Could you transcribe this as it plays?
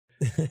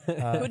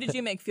Who did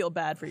you make feel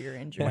bad for your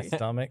injury? My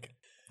stomach.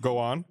 Go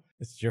on.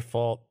 It's your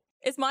fault.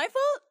 It's my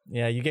fault?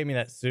 Yeah, you gave me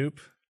that soup.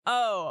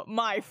 Oh,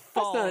 my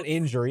fault. That's not an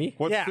injury.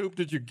 What Yeah. soup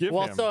did you give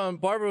Well, him? so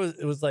Barbara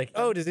was like,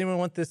 "Oh, does anyone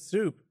want this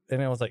soup?"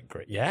 And I was like,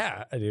 "Great,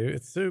 yeah, I do.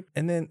 It's soup."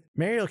 And then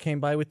Mariel came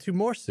by with 2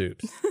 more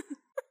soups.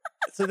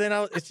 So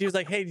then she was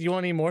like, "Hey, do you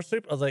want any more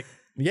soup?" I was like,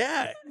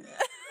 "Yeah."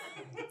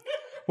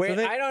 Wait, So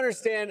then- I don't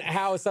understand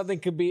how something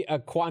could be a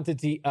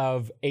quantity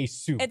of a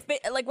soup. It's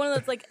like one of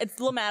those, like, it's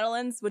La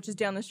Madeleine's, which is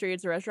down the street.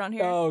 It's a restaurant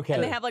here. Oh, okay.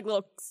 And they have like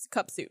little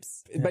cup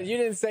soups. But you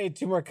didn't say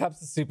 2 more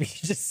cups of soup. You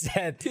just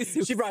said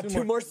she brought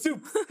 2 more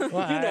soups.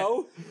 Well, you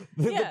know,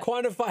 the Yeah.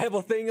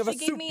 quantifiable thing of She a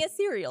gave soup. me a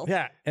cereal.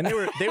 Yeah, and they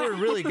were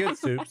really good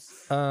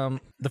soups.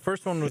 The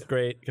first one was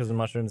great because of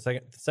mushroom.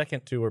 The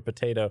second 2 were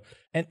potato,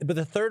 but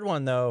the third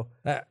one though,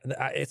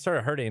 it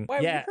started hurting.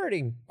 Why were you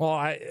hurting?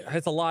 Well,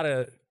 it's a lot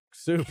of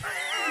soup.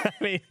 I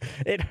mean,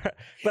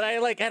 but I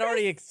had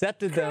already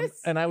accepted them,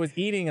 and I was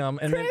eating them.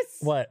 And then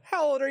what?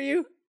 How old are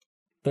you?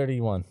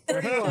 31.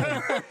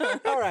 31.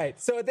 All right.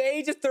 So at the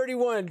age of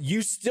 31,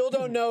 you still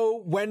don't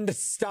know when to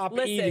stop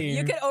Listen, eating.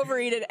 you could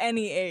overeat at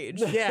any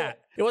age. Yeah,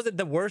 it wasn't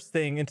the worst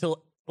thing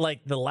until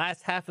like the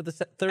last half of the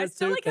third I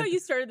still soup. like how you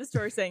started the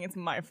story saying it's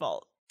my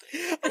fault.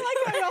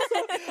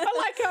 I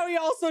like how he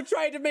also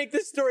tried to make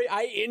this story.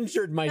 I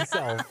injured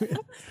myself.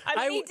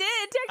 I mean, he did,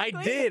 I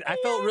technically. did. I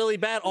felt really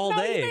bad all No,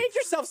 day. you made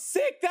yourself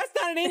sick. That's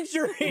not an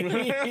injury.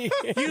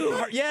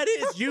 Yeah,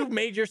 it is. You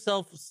made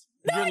yourself.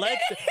 Your legs.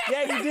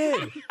 Yeah, you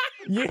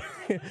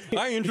did.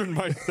 I injured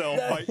myself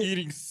by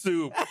eating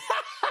soup.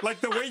 Like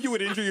the way you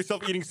would injure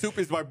yourself eating soup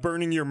is by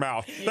burning your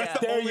mouth. That's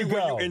the There only you way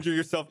go. you injure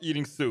yourself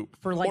eating soup.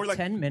 For like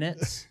 10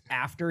 minutes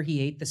after he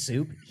ate the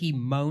soup, he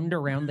moaned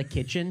around the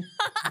kitchen,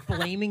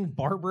 blaming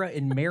Barbara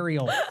and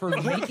Mariel for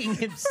making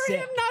him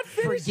sick.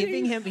 For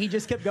giving him, he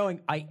just kept going,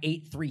 I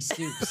ate 3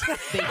 soups.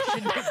 They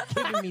shouldn't have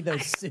given me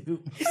those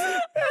soups.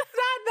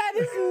 That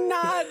is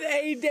not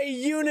a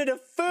unit of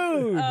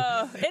food.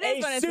 It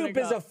is when a it's soup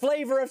gonna is go. a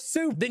flavor of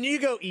soup. Then you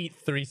go eat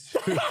 3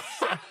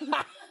 soups.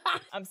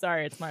 I'm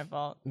sorry, it's my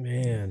fault.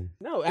 Man.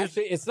 No,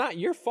 actually, it's not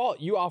your fault.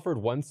 You offered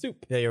 1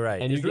 soup. Yeah, you're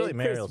right. And It's you really gave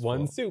Chris Mariel's 1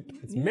 fault. soup.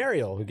 It's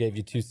Mariel who gave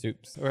you 2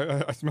 soups.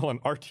 I smell an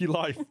RT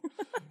life.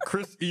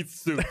 Chris eats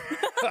soup.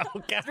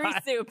 Oh, God. 3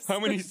 soups. How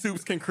many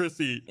soups can Chris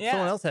eat? Yeah.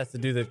 Someone else has to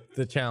do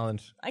the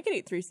challenge. I could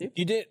eat 3 soups.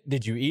 You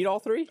did you eat all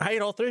 3? I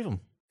ate all 3 of them.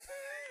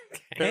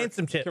 And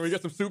some chips. Can we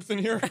get some soups in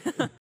here?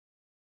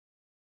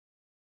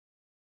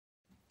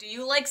 Do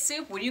you like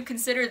soup? Would you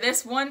consider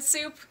this one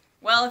soup?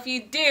 Well, if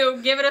you do,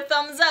 give it a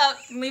thumbs up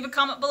and leave a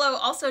comment below.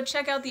 Also,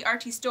 check out the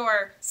RT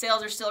store.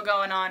 Sales are still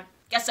going on.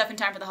 Get stuff in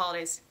time for the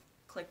holidays.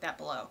 Click that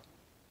below.